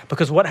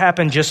 because what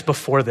happened just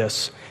before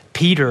this?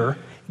 Peter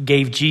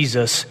gave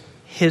Jesus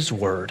his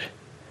word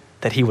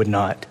that he would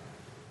not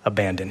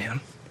abandon him.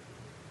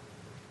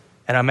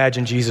 And I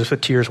imagine Jesus with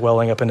tears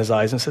welling up in his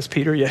eyes and says,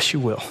 Peter, yes, you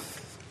will.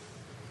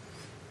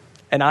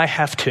 And I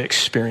have to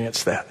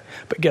experience that.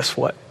 But guess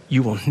what?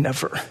 You will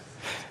never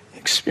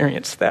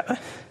experience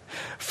that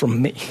from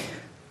me.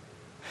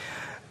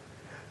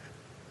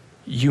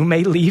 You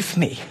may leave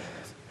me,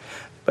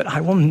 but I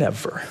will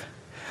never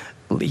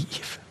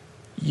leave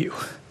you.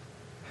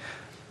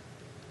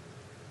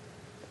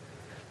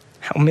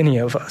 How many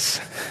of us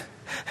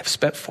have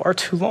spent far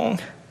too long,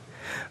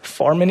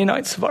 far many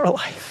nights of our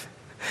life,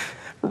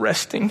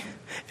 resting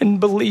and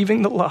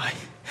believing the lie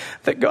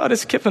that God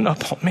has given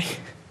up on me.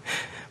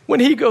 When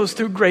he goes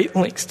through great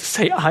lengths to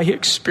say, I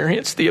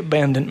experienced the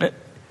abandonment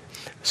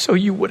so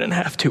you wouldn't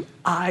have to.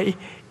 I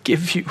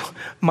give you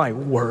my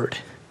word.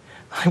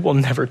 I will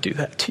never do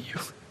that to you.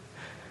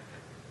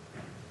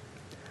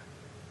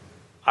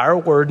 Our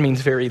word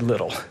means very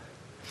little.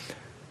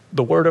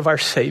 The word of our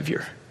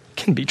Savior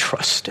can be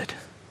trusted.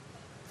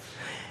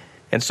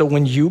 And so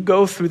when you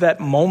go through that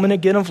moment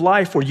again of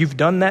life where you've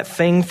done that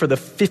thing for the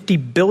 50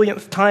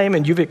 billionth time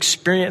and you've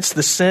experienced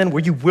the sin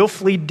where you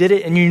willfully did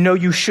it and you know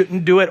you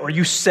shouldn't do it, or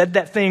you said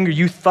that thing or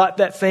you thought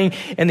that thing,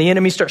 and the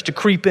enemy starts to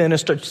creep in and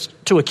starts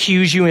to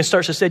accuse you and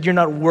starts to say you're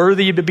not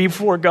worthy to be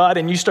before God,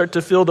 and you start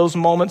to feel those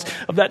moments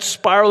of that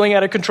spiraling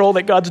out of control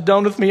that God's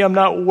done with me, I'm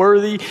not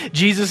worthy.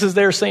 Jesus is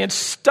there saying,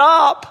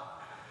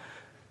 stop.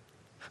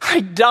 I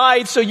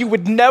died so you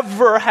would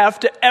never have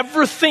to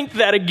ever think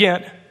that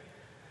again.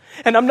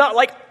 And I'm not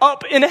like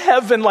up in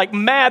heaven, like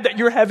mad that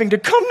you're having to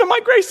come to my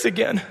grace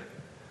again.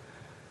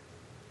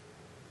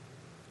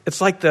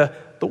 It's like the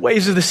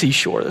waves of the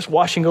seashore that's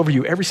washing over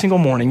you every single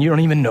morning. You don't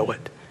even know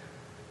it.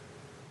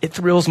 It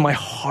thrills my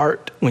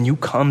heart when you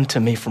come to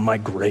me for my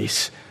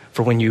grace,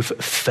 for when you've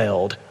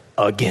failed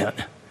again.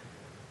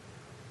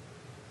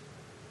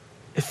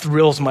 It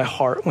thrills my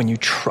heart when you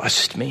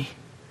trust me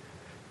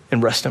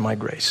and rest in my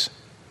grace.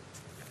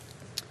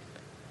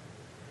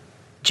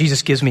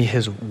 Jesus gives me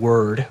his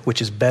word, which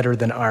is better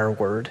than our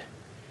word,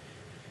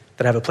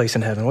 that I have a place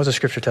in heaven. What does the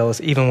scripture tell us?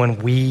 Even when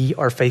we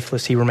are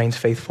faithless, he remains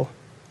faithful.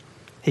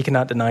 He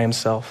cannot deny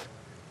himself.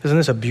 Isn't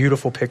this a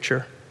beautiful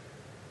picture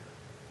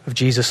of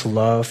Jesus'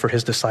 love for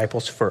his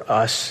disciples, for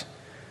us,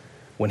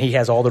 when he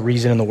has all the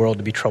reason in the world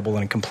to be troubled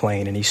and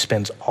complain, and he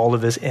spends all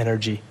of his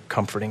energy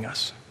comforting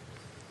us?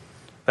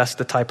 That's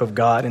the type of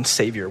God and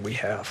Savior we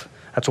have.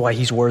 That's why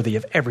he's worthy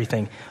of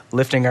everything.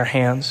 Lifting our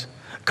hands,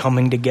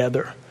 coming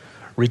together,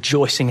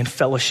 rejoicing and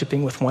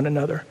fellowshipping with one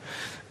another,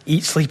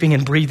 eat, sleeping,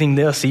 and breathing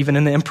this, even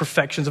in the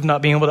imperfections of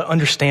not being able to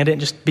understand it,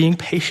 and just being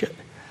patient,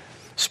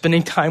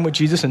 spending time with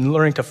Jesus and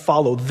learning to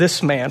follow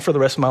this man for the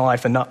rest of my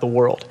life and not the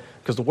world,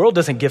 because the world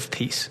doesn't give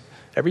peace.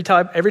 Every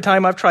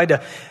time I've tried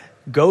to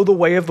go the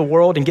way of the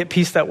world and get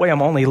peace that way,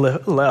 I'm only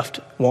left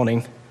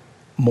wanting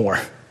more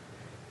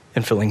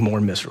and feeling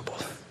more miserable.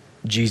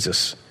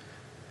 Jesus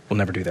will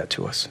never do that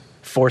to us.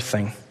 Fourth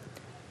thing,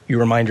 you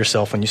remind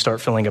yourself when you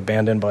start feeling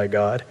abandoned by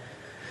God,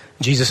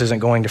 Jesus isn't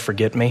going to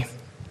forget me.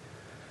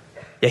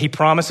 Yeah, he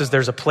promises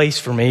there's a place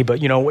for me,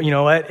 but you know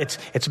what?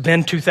 It's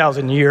been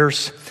 2,000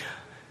 years.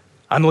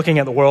 I'm looking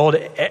at the world.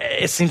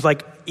 It seems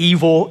like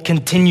evil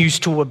continues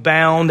to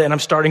abound, and I'm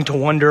starting to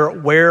wonder,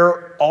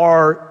 where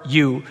are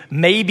you?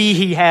 Maybe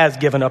he has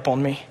given up on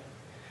me.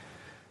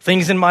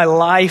 Things in my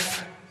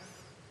life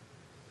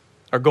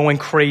are going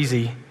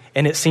crazy,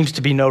 and it seems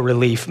to be no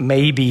relief.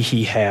 Maybe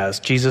he has.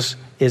 Jesus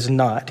is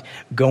not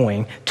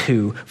going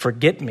to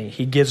forget me.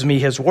 He gives me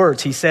his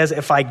words. He says,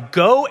 if I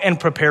go and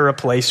prepare a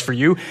place for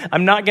you,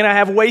 I'm not going to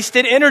have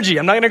wasted energy.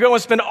 I'm not going to go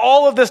and spend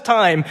all of this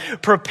time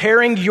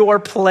preparing your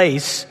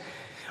place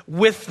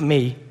with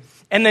me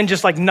and then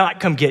just like not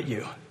come get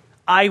you.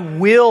 I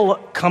will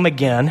come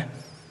again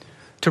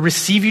to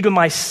receive you to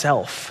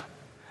myself.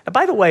 And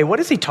by the way,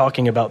 what is he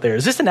talking about there?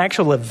 Is this an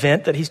actual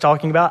event that he's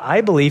talking about? I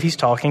believe he's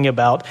talking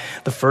about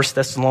the 1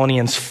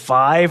 Thessalonians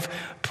 5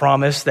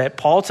 promise that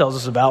Paul tells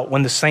us about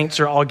when the saints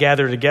are all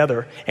gathered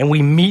together and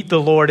we meet the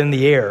Lord in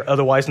the air,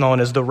 otherwise known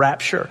as the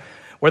rapture,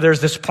 where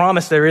there's this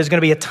promise there is going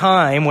to be a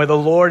time where the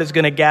Lord is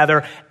going to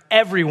gather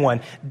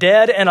everyone,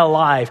 dead and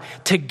alive,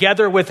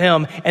 together with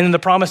him. And then the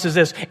promise is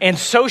this, and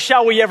so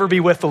shall we ever be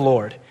with the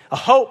Lord. A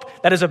hope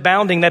that is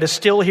abounding, that is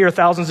still here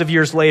thousands of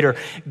years later.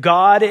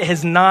 God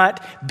is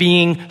not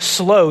being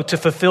slow to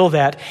fulfill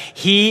that.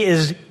 He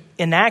is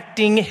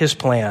enacting his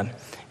plan.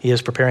 He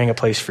is preparing a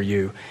place for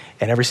you.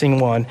 And every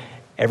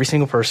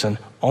single person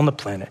on the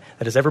planet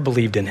that has ever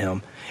believed in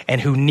him and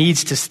who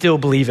needs to still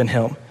believe in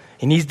him.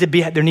 There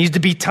needs to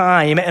be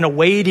time and a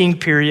waiting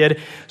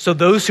period so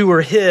those who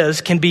are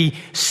his can be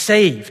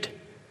saved.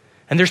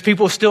 And there's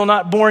people still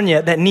not born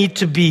yet that need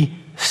to be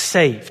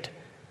saved.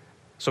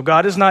 So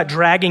God is not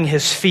dragging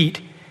his feet.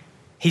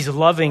 He's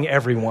loving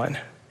everyone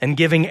and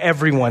giving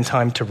everyone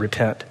time to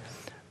repent,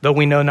 though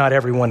we know not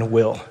everyone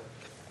will.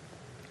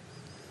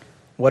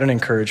 What an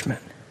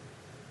encouragement.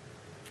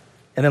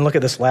 And then look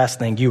at this last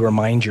thing. You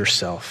remind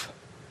yourself,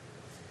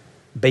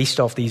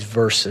 based off these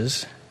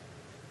verses,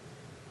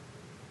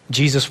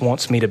 Jesus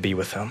wants me to be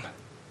with him.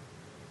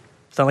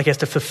 It's not like he has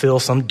to fulfill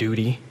some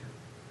duty.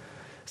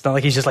 It's not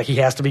like he's just like, he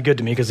has to be good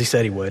to me because he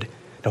said he would.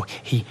 No,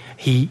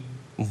 he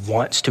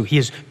wants to. He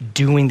is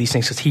doing these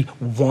things because he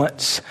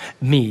wants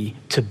me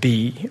to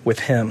be with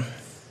him.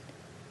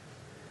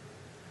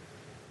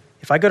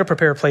 If I go to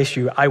prepare a place for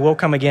you, I will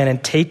come again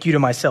and take you to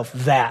myself,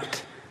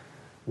 that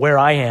where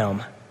I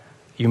am,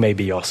 you may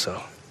be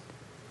also.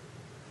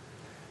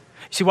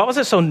 See, why was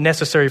it so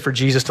necessary for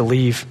Jesus to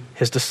leave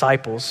his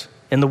disciples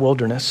in the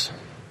wilderness?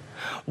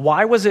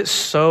 Why was it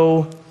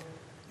so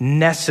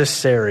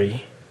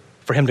necessary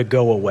for him to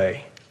go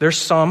away? There's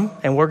some,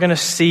 and we're going to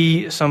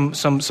see some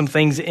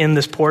things in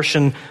this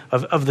portion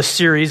of the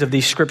series of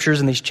these scriptures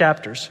and these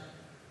chapters.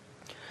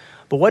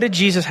 But what did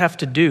Jesus have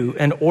to do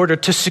in order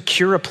to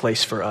secure a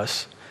place for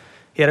us?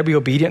 He had to be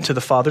obedient to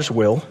the Father's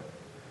will,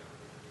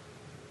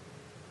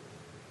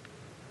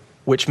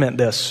 which meant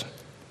this: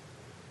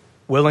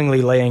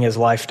 willingly laying his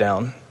life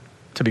down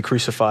to be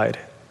crucified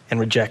and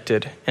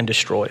rejected and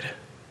destroyed.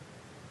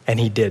 And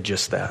he did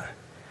just that.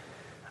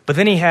 But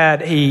then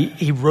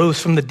he rose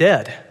from the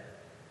dead.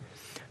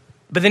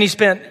 But then he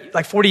spent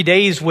like 40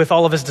 days with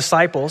all of his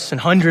disciples, and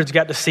hundreds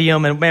got to see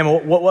him, and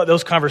man, what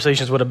those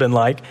conversations would have been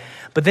like.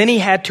 But then he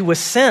had to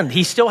ascend.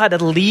 He still had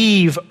to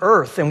leave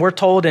earth. And we're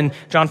told in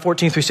John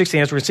 14:16,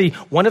 as we're going to see,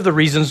 one of the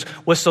reasons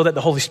was so that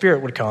the Holy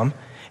Spirit would come.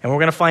 And we're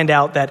going to find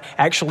out that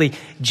actually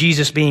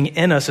Jesus being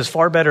in us is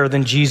far better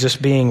than Jesus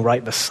being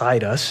right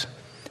beside us.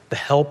 The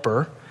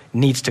helper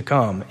needs to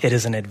come. It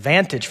is an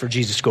advantage for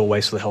Jesus to go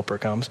away so the helper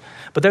comes.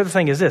 But the other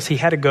thing is this: he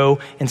had to go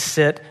and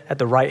sit at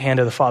the right hand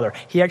of the Father.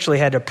 He actually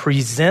had to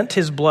present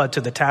his blood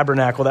to the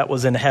tabernacle that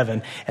was in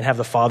heaven and have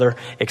the Father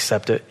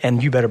accept it.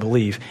 And you better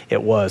believe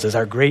it was, as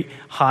our great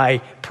high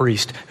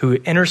priest who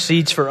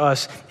intercedes for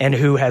us and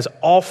who has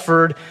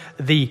offered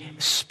the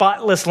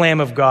spotless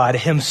Lamb of God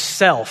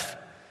himself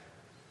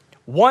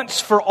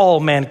once for all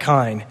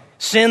mankind,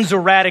 sins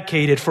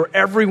eradicated for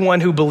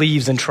everyone who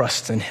believes and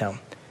trusts in him.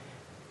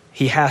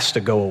 He has to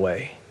go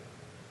away.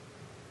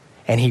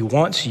 And he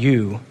wants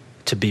you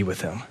to be with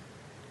him.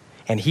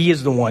 And he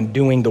is the one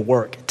doing the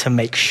work to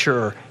make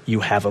sure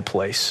you have a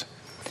place.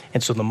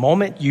 And so the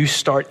moment you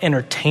start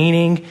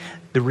entertaining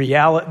the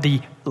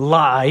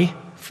lie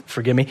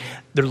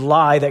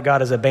that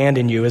God has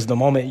abandoned you is the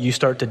moment you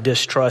start to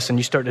distrust and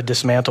you start to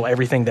dismantle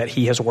everything that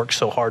he has worked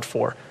so hard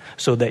for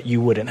so that you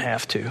wouldn't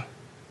have to.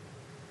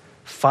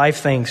 5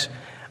 things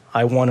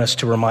I want us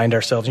to remind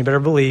ourselves. You better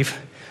believe,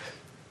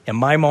 in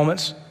my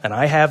moments, and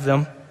I have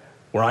them,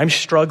 where I'm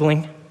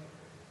struggling,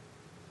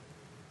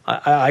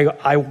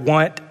 I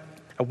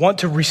want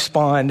to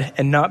respond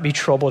and not be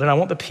troubled, and I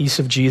want the peace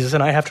of Jesus,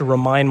 and I have to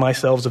remind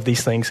myself of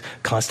these things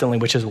constantly,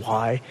 which is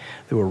why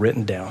they were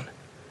written down.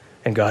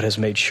 And God has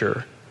made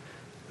sure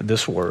that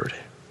this word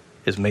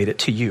has made it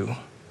to you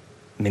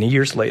many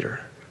years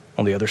later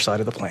on the other side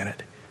of the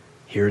planet.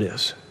 Here it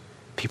is.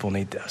 People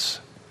need this.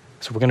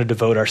 So we're going to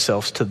devote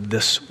ourselves to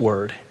this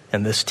word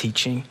and this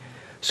teaching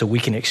so we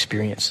can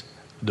experience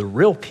the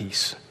real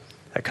peace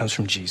that comes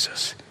from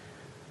Jesus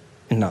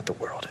and not the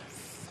world.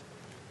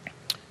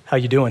 How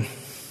you doing?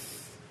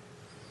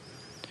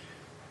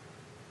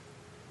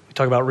 We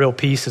talk about real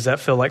peace. Does that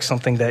feel like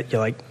something that you're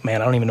like,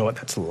 man, I don't even know what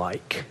that's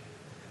like?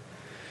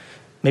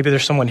 Maybe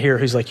there's someone here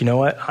who's like, you know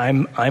what?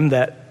 I'm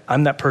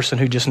that person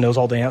who just knows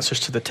all the answers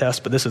to the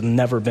test, but this has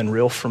never been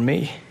real for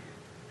me.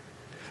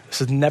 This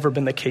has never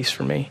been the case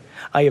for me.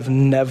 I have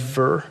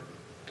never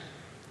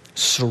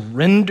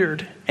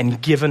surrendered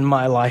and given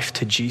my life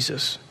to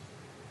Jesus.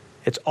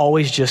 It's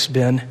always just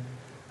been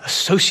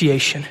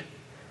association,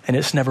 and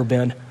it's never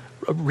been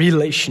a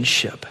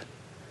relationship.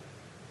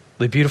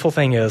 The beautiful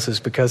thing is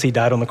because he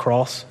died on the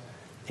cross,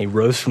 he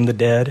rose from the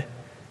dead,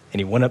 and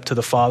he went up to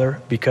the Father,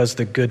 because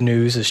the good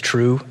news is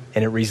true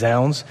and it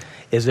resounds,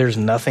 is there's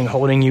nothing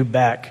holding you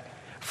back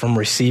from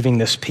receiving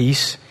this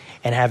peace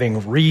and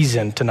having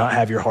reason to not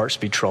have your hearts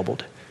be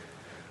troubled.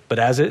 But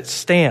as it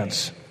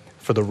stands,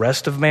 for the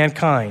rest of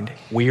mankind,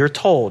 we are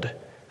told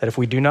that if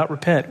we do not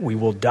repent, we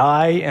will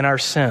die in our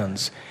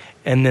sins.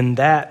 And then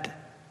that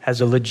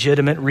has a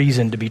legitimate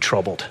reason to be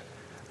troubled.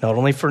 Not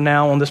only for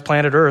now on this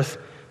planet Earth,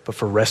 but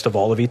for the rest of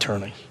all of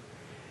eternity.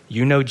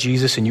 You know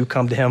Jesus and you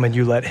come to him and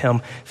you let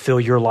him fill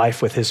your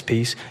life with his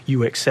peace.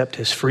 You accept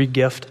his free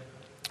gift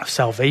of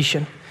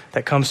salvation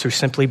that comes through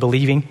simply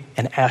believing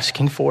and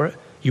asking for it.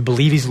 You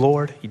believe he's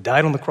Lord. He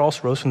died on the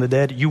cross, rose from the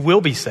dead. You will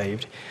be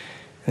saved.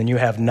 And you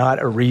have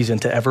not a reason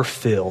to ever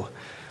feel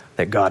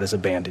that God has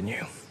abandoned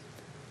you.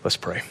 Let's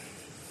pray.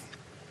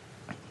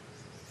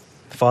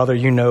 Father,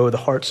 you know the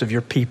hearts of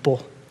your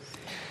people.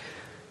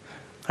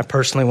 I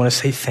personally want to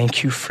say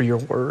thank you for your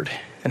word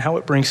and how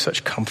it brings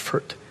such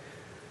comfort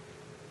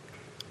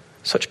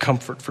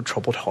for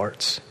troubled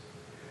hearts.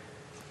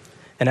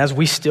 And as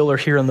we still are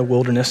here in the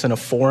wilderness in a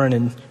foreign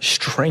and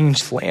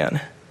strange land,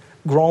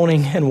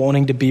 groaning and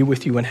wanting to be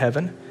with you in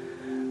heaven,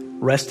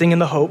 resting in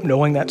the hope,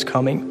 knowing that's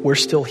coming, we're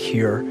still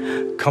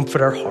here.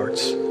 Comfort our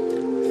hearts.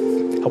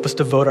 Help us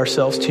devote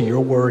ourselves to your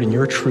word and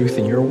your truth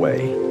and your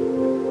way.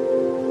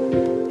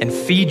 And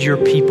feed your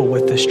people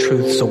with this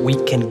truth so we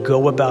can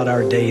go about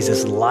our days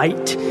as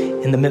light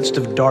in the midst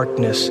of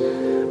darkness,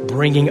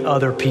 bringing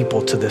other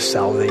people to this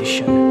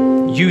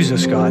salvation. Use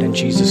us, God, in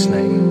Jesus'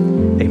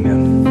 name. Amen.